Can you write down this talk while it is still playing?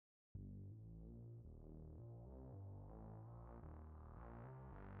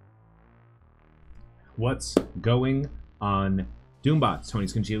What's going on, Doombots? Tony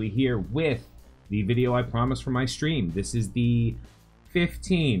Scungili here with the video I promised for my stream. This is the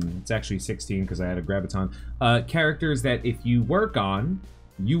 15, it's actually 16 because I had a graviton, characters that if you work on,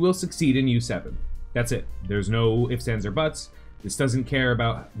 you will succeed in U7. That's it. There's no ifs, ands, or buts. This doesn't care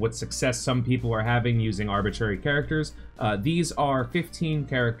about what success some people are having using arbitrary characters. These are 15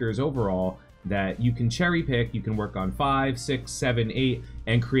 characters overall that you can cherry pick. You can work on 5, 6, 7, 8,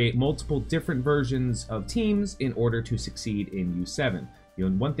 and create multiple different versions of teams in order to succeed in U7.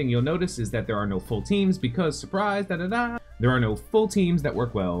 One thing you'll notice is that there are no full teams because, surprise, there are no full teams that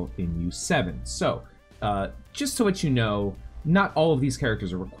work well in U7. So, just to let you know, not all of these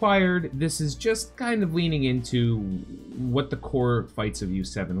characters are required. This is just kind of leaning into what the core fights of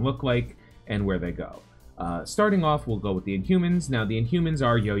U7 look like and where they go. Starting off, we'll go with the Inhumans. Now, the Inhumans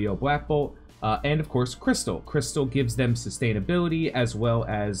are Yo-Yo, Black Bolt, and of course, Crystal. Crystal gives them sustainability as well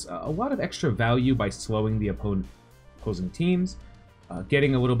as a lot of extra value by slowing the opposing teams.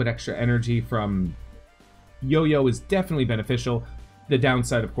 Getting a little bit extra energy from Yo-Yo is definitely beneficial. The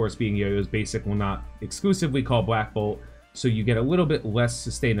downside, of course, being Yo-Yo's basic will not exclusively call Black Bolt, so you get a little bit less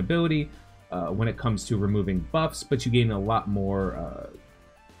sustainability when it comes to removing buffs, but you gain a lot more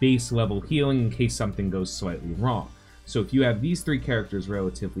base level healing in case something goes slightly wrong. So if you have these three characters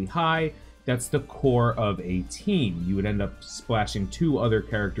relatively high, that's the core of a team. You would end up splashing 2 other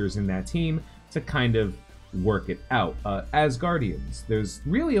characters in that team to kind of work it out. As Guardians, there's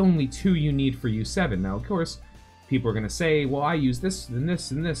really only 2 you need for U7. Now, of course, people are going to say, well, I use this and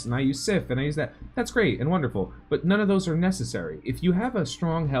this and this, and I use Sif and I use that. That's great and wonderful, but none of those are necessary. If you have a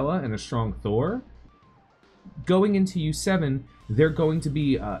strong Hela and a strong Thor, going into U7, they're going to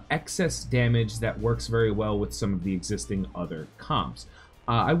be excess damage that works very well with some of the existing other comps.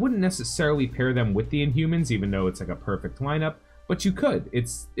 I wouldn't necessarily pair them with the Inhumans, even though it's like a perfect lineup, but you could.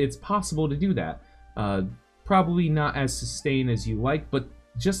 It's possible to do that. Probably not as sustained as you like, but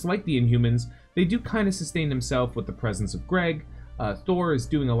just like the Inhumans, they do kind of sustain themselves with the presence of Greg. Thor is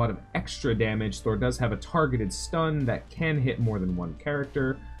doing a lot of extra damage. Thor does have a targeted stun that can hit more than one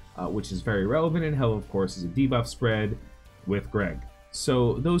character, which is very relevant, and Hela, of course, is a debuff spread with Greg.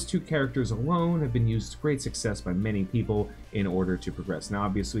 So those 2 characters alone have been used to great success by many people in order to progress. Now,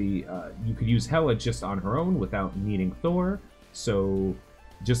 obviously, you could use Hela just on her own without needing Thor, so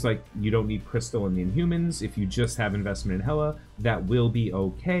just like you don't need Crystal and the Inhumans, if you just have investment in Hela, that will be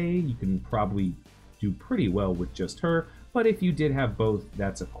okay. You can probably do pretty well with just her, but if you did have both,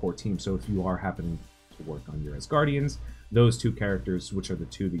 that's a core team. So if you are happening to work on your Asgardians, those 2 characters, which are the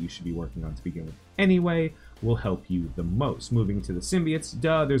 2 that you should be working on to begin with anyway, will help you the most. Moving to the symbiotes,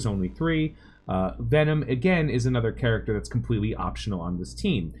 there's only 3. Venom, again, is another character that's completely optional on this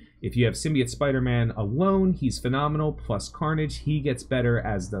team. If you have Symbiote Spider-Man alone, he's phenomenal, plus Carnage. He gets better,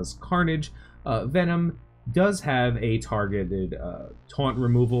 as does Carnage. Venom does have a targeted taunt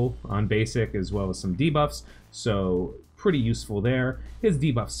removal on basic, as well as some debuffs, so pretty useful there. His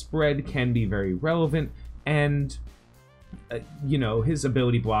debuff spread can be very relevant, and, you know, his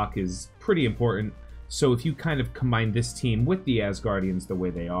ability block is pretty important. So if you kind of combine this team with the Asgardians the way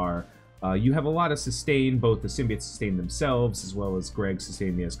they are, you have a lot of sustain. Both the symbiotes sustain themselves, as well as Greg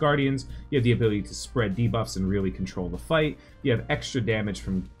sustain the Asgardians. You have the ability to spread debuffs and really control the fight. You have extra damage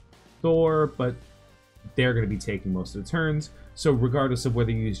from Thor, but they're going to be taking most of the turns. So regardless of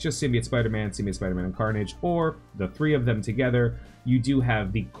whether you use just Symbiote Spider-Man, and Carnage, or the 3 of them together, you do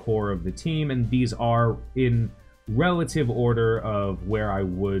have the core of the team, and these are in relative order of where I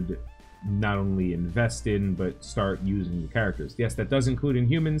would not only invest in, but start using the characters. Yes, that does include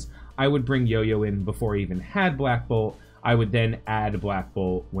Inhumans. I would bring Yo-Yo in before I even had Black Bolt. I would then add Black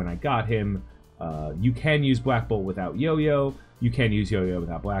Bolt when I got him. You can use Black Bolt without Yo-Yo. You can use Yo-Yo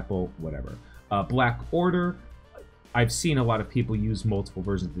without Black Bolt, whatever. Black Order, I've seen a lot of people use multiple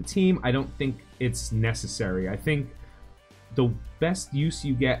versions of the team. I don't think it's necessary. I think the best use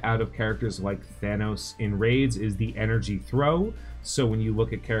you get out of characters like Thanos in raids is the energy throw. So when you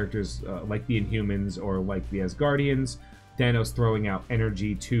look at characters like the Inhumans or like the Asgardians, Thanos throwing out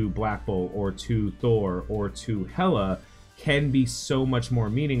energy to Black Bolt or to Thor or to Hela can be so much more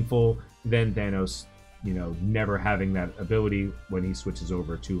meaningful than Thanos, you know, never having that ability when he switches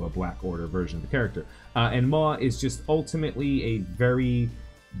over to a Black Order version of the character. And Maw is just ultimately a very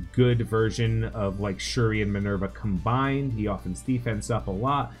good version of like Shuri and Minerva combined. He offens defense up a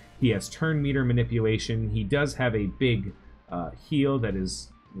lot. He has turn meter manipulation. He does have a big heal that is,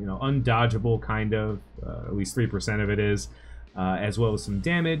 you know, undodgeable, kind of. At least 3% of it is, as well as some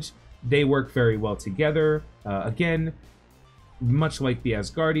damage. They work very well together. Again, much like the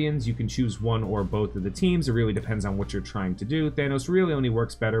Asgardians, you can choose one or both of the teams. It really depends on what you're trying to do. Thanos really only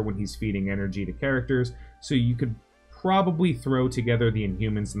works better when he's feeding energy to characters, so you could probably throw together the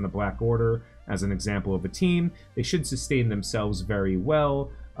Inhumans and the Black Order as an example of a team. They should sustain themselves very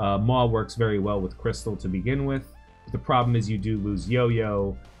well. Maw works very well with Crystal to begin with. The problem is you do lose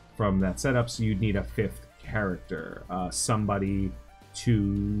Yo-Yo from that setup, so you'd need a fifth character, somebody to,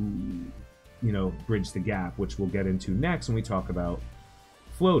 you know, bridge the gap, which we'll get into next when we talk about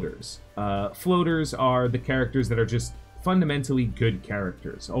floaters. Floaters are the characters that are just fundamentally good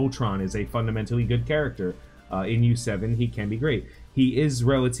characters. Ultron is a fundamentally good character. In U7, he can be great. He is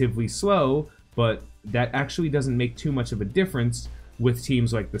relatively slow, but that actually doesn't make too much of a difference with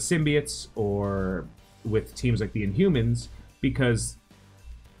teams like the Symbiotes or with teams like the Inhumans, because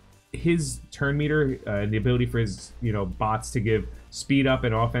his turn meter and the ability for his, you know, bots to give speed up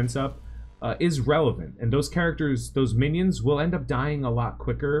and offense up is relevant. And those characters, those minions, will end up dying a lot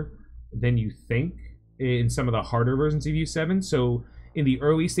quicker than you think in some of the harder versions of U7. So in the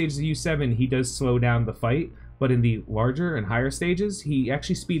early stages of U7, he does slow down the fight, but in the larger and higher stages, he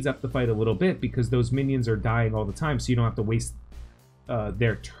actually speeds up the fight a little bit because those minions are dying all the time, so you don't have to waste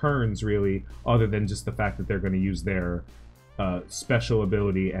their turns, really, other than just the fact that they're going to use their special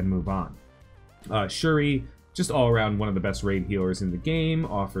ability and move on. Shuri, just all around one of the best raid healers in the game,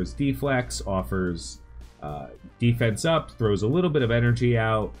 offers deflex, offers defense up, throws a little bit of energy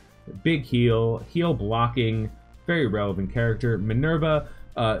out, big heal blocking, very relevant character. Minerva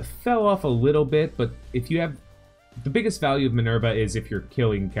fell off a little bit, but if you have... The biggest value of Minerva is if you're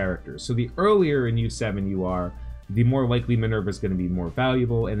killing characters. So the earlier in U7 you are, the more likely Minerva is going to be more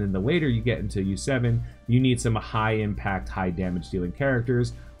valuable, and then the later you get into U7, you need some high impact, high damage dealing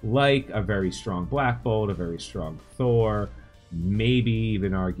characters, like a very strong Black Bolt, a very strong Thor, maybe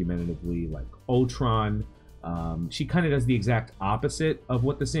even argumentatively like Ultron. She kind of does the exact opposite of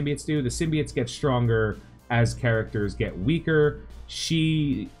what the Symbiotes do. The Symbiotes get stronger as characters get weaker.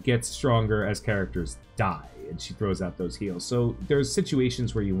 She gets stronger as characters die, and she throws out those heals. So there's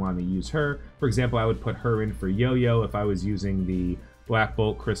situations where you want to use her. For example, I would put her in for Yo-Yo if I was using the Black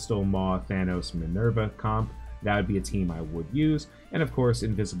Bolt, Crystal, Maw, Thanos, Minerva comp. That would be a team I would use. And of course,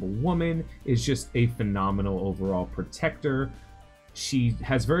 Invisible Woman is just a phenomenal overall protector. She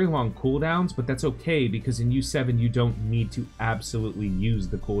has very long cooldowns, but that's okay because in U7 you don't need to absolutely use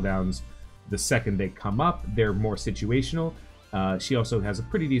the cooldowns the second they come up. They're more situational. She also has a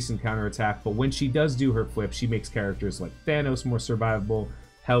pretty decent counterattack, but when she does do her flip, she makes characters like Thanos more survivable,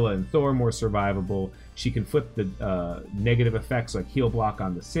 Hela and Thor more survivable. She can flip the negative effects like heal block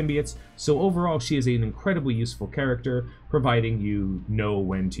on the symbiotes. So overall, she is an incredibly useful character, providing you know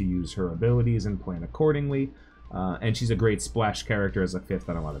when to use her abilities and plan accordingly. And she's a great splash character as a fifth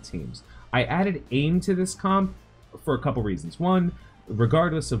on a lot of teams. I added aim to this comp for a couple reasons. One,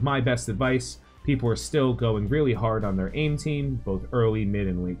 regardless of my best advice, people are still going really hard on their aim team, both early, mid,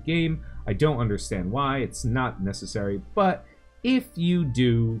 and late game. I don't understand why. It's not necessary, but if you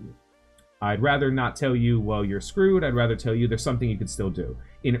do, I'd rather not tell you, well, you're screwed. I'd rather tell you there's something you could still do.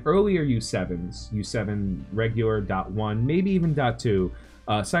 In earlier U7s, U7 regular, .1, maybe even .2,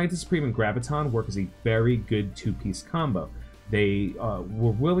 Scientist Supreme and Graviton work as a very good two-piece combo. They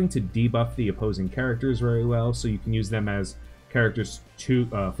were willing to debuff the opposing characters very well, so you can use them as characters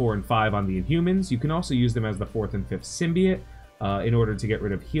 4 and 5 on the Inhumans. You can also use them as the 4th and 5th symbiote in order to get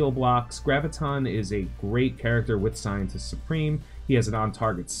rid of heal blocks. Graviton is a great character with Scientist Supreme. He has an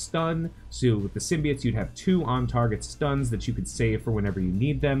on-target stun, so with the symbiotes you'd have 2 on-target stuns that you could save for whenever you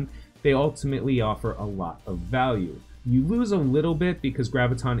need them. They ultimately offer a lot of value. You lose a little bit because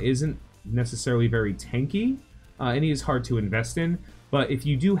Graviton isn't necessarily very tanky, and he is hard to invest in. But if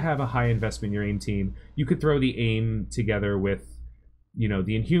you do have a high investment in your aim team, you could throw the aim together with, you know,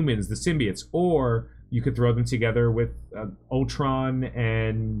 the Inhumans, the symbiotes, or you could throw them together with Ultron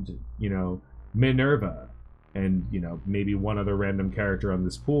and, you know, Minerva, and, you know, maybe one other random character on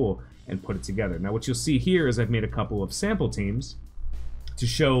this pool and put it together. Now, what you'll see here is I've made a couple of sample teams to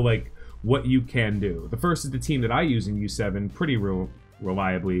show, like, what you can do. The first is the team that I use in U7 pretty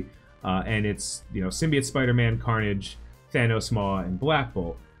reliably, and it's, you know, Symbiote, Spider-Man, Carnage, Thanos, Maw, and Black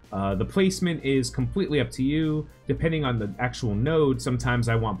Bolt. The placement is completely up to you, depending on the actual node. Sometimes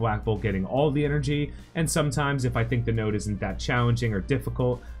I want Black Bolt getting all the energy, and sometimes if I think the node isn't that challenging or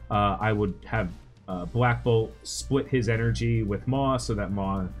difficult, I would have Black Bolt split his energy with Maw, so that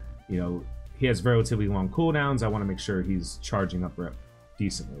Maw, you know, he has relatively long cooldowns. I want to make sure he's charging up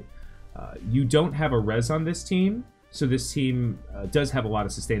decently. You don't have a res on this team, so this team does have a lot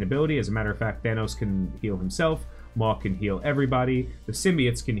of sustainability. As a matter of fact, Thanos can heal himself. Maw can heal everybody. The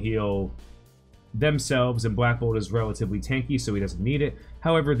symbiotes can heal themselves, and Black Bolt is relatively tanky, so he doesn't need it.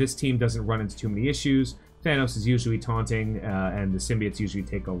 However, this team doesn't run into too many issues. Thanos is usually taunting, and the symbiotes usually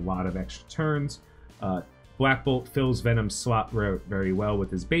take a lot of extra turns. Black Bolt fills Venom's slot very well with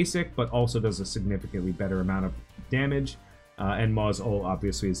his basic, but also does a significantly better amount of damage. And Maw's ult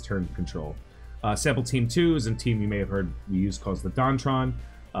obviously is turn control. Sample Team 2 is a team you may have heard we use called the Dontron.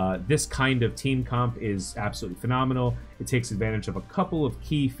 This kind of team comp is absolutely phenomenal. It takes advantage of a couple of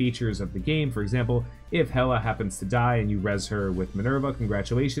key features of the game. For example, if Hela happens to die and you res her with Minerva,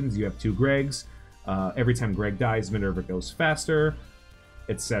 congratulations, you have 2 Gregs. Every time Greg dies, Minerva goes faster,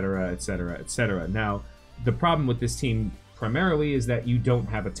 etc., etc., etc. Now, the problem with this team primarily is that you don't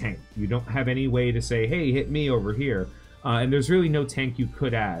have a tank. You don't have any way to say, hey, hit me over here. And there's really no tank you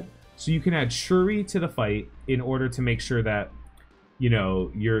could add. So you can add Shuri to the fight in order to make sure that, you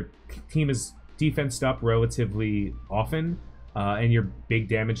know, your team is defensed up relatively often, and your big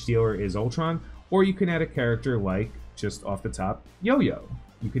damage dealer is Ultron. Or you can add a character like, just off the top, Yo-Yo.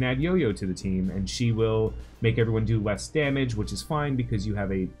 You can add Yo-Yo to the team, and she will make everyone do less damage, which is fine because you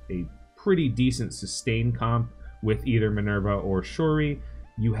have a pretty decent sustain comp with either Minerva or Shuri.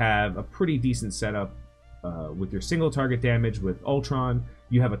 You have a pretty decent setup with your single target damage with Ultron.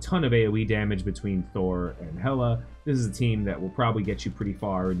 You have a ton of AoE damage between Thor and Hela. This is a team that will probably get you pretty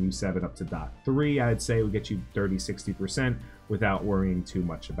far in U7 up to dot 3. I'd say will get you 30-60% without worrying too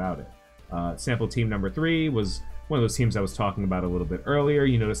much about it. Sample team number 3 was one of those teams I was talking about a little bit earlier.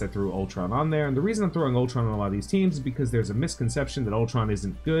 You notice I threw Ultron on there, and the reason I'm throwing Ultron on a lot of these teams is because there's a misconception that Ultron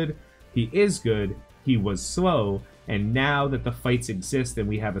isn't good. He is good, he was slow, and now that the fights exist and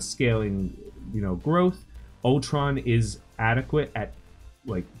we have a scaling, you know, growth, Ultron is adequate at,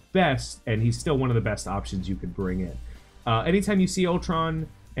 like, best, and he's still one of the best options you could bring in. Anytime you see Ultron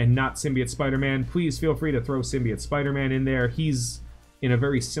and not Symbiote Spider-Man, please feel free to throw Symbiote Spider-Man in there. He's in a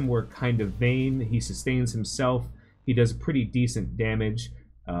very similar kind of vein. He sustains himself. He does pretty decent damage.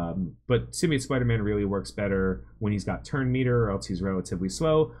 But Symbiote Spider-Man really works better when he's got turn meter, or else he's relatively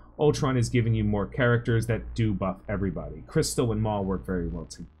slow. Ultron is giving you more characters that do buff everybody. Crystal and Maw work very well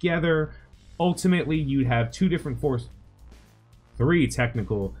together. Ultimately, you'd have 3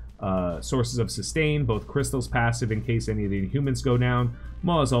 technical sources of sustain, both Crystal's passive in case any of the humans go down,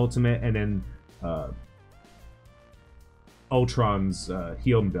 Maw's ultimate, and then Ultron's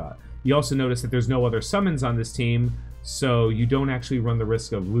heal dot. You also notice that there's no other summons on this team, so you don't actually run the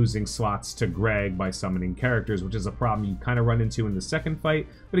risk of losing slots to Greg by summoning characters, which is a problem you kind of run into in the second fight.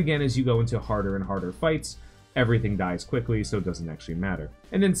 But again, as you go into harder and harder fights, everything dies quickly, so it doesn't actually matter.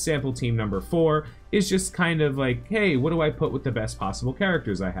 And then sample team number 4 is just kind of like, hey, what do I put with the best possible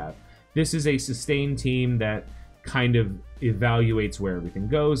characters I have? This is a sustained team that kind of evaluates where everything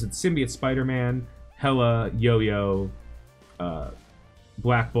goes. It's Symbiote Spider-Man, Hela, Yo-Yo,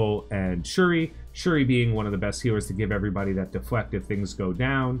 Black Bolt, and Shuri. Shuri being one of the best healers to give everybody that deflect if things go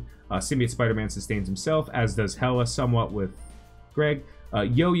down. Symbiote Spider-Man sustains himself, as does Hela somewhat with Greg.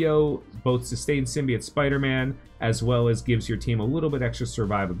 Yo-Yo both sustains Symbiote Spider-Man, as well as gives your team a little bit extra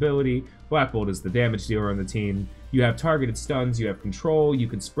survivability. Black Bolt is the damage dealer on the team. You have targeted stuns, you have control, you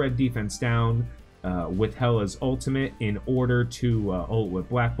can spread defense down with Hela's ultimate in order to ult with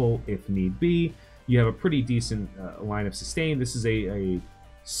Black Bolt if need be. You have a pretty decent line of sustain. This is a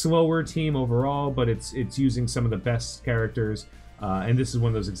slower team overall, but it's using some of the best characters. And this is one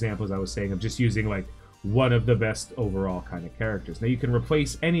of those examples I was saying of just using like one of the best overall kind of characters. Now you can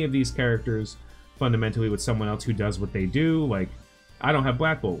replace any of these characters fundamentally with someone else who does what they do. Like, I don't have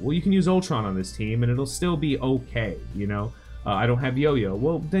Black Bolt. Well, you can use Ultron on this team and it'll still be okay, you know? I don't have Yo-Yo.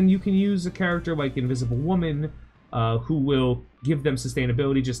 Well, then you can use a character like Invisible Woman who will give them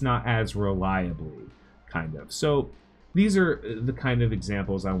sustainability, just not as reliably, kind of. So these are the kind of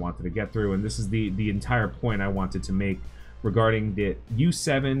examples I wanted to get through, and this is the entire point I wanted to make regarding the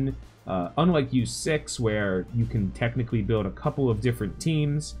U7. Unlike U6, where you can technically build a couple of different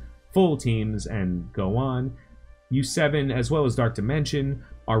teams, full teams, and go on, U7 as well as Dark Dimension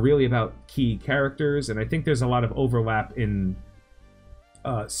are really about key characters, and I think there's a lot of overlap in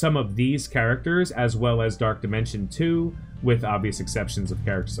some of these characters, as well as Dark Dimension 2, with obvious exceptions of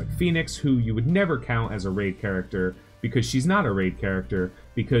characters like Phoenix, who you would never count as a raid character, because she's not a raid character,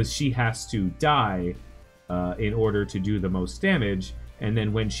 because she has to die in order to do the most damage, and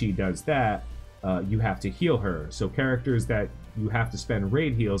then when she does that, you have to heal her. So characters that you have to spend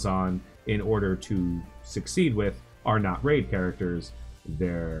raid heals on in order to succeed with are not raid characters,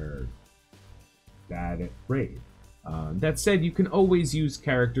 they're bad at raid. That said, you can always use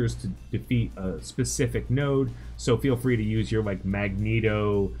characters to defeat a specific node, so feel free to use your like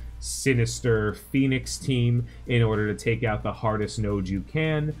Magneto, Sinister, Phoenix team in order to take out the hardest node you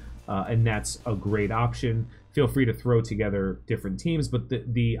can. and that's a great option. Feel free to throw together different teams, but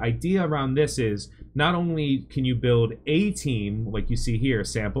the idea around this is not only can you build a team, like you see here,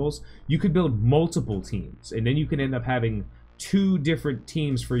 samples, you could build multiple teams, and then you can end up having 2 different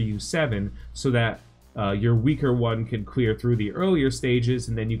teams for U7 so that your weaker one can clear through the earlier stages,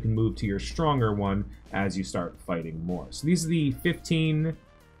 and then you can move to your stronger one as you start fighting more. So these are the 15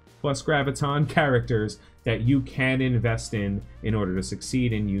 plus Graviton characters that you can invest in order to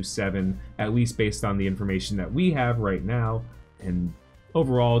succeed in U7, at least based on the information that we have right now. And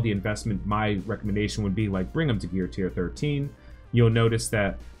overall, the investment, my recommendation would be, like, bring them to gear tier 13. You'll notice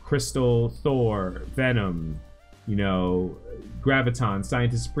that Crystal, Thor, Venom, you know, Graviton,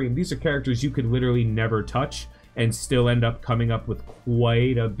 Scientist Supreme, these are characters you could literally never touch and still end up coming up with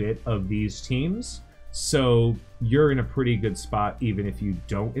quite a bit of these teams. So you're in a pretty good spot even if you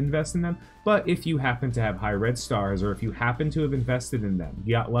don't invest in them. But if you happen to have high red stars, or if you happen to have invested in them,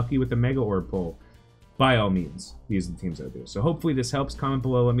 you got lucky with the Mega Orb pull, by all means, these are the teams I do. So hopefully this helps. Comment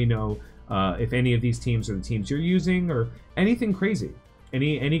below, let me know if any of these teams are the teams you're using, or anything crazy.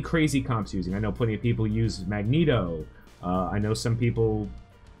 Any crazy comps using. I know plenty of people use Magneto. I know some people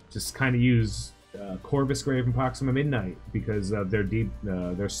just kind of use Corvus Grave and Proxima Midnight because of their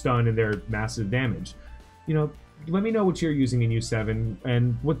their stun and their massive damage. You know, let me know what you're using in U7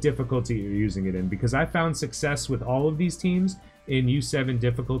 and what difficulty you're using it in, because I found success with all of these teams in U7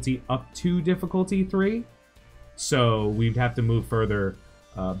 difficulty up to difficulty 3. So we'd have to move further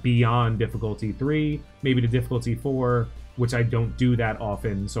beyond difficulty 3, maybe to difficulty 4, which I don't do that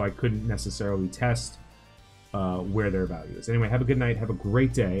often, so I couldn't necessarily test where their value is. Anyway, have a good night, have a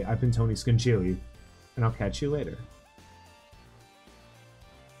great day. I've been Tony Scungili, and I'll catch you later.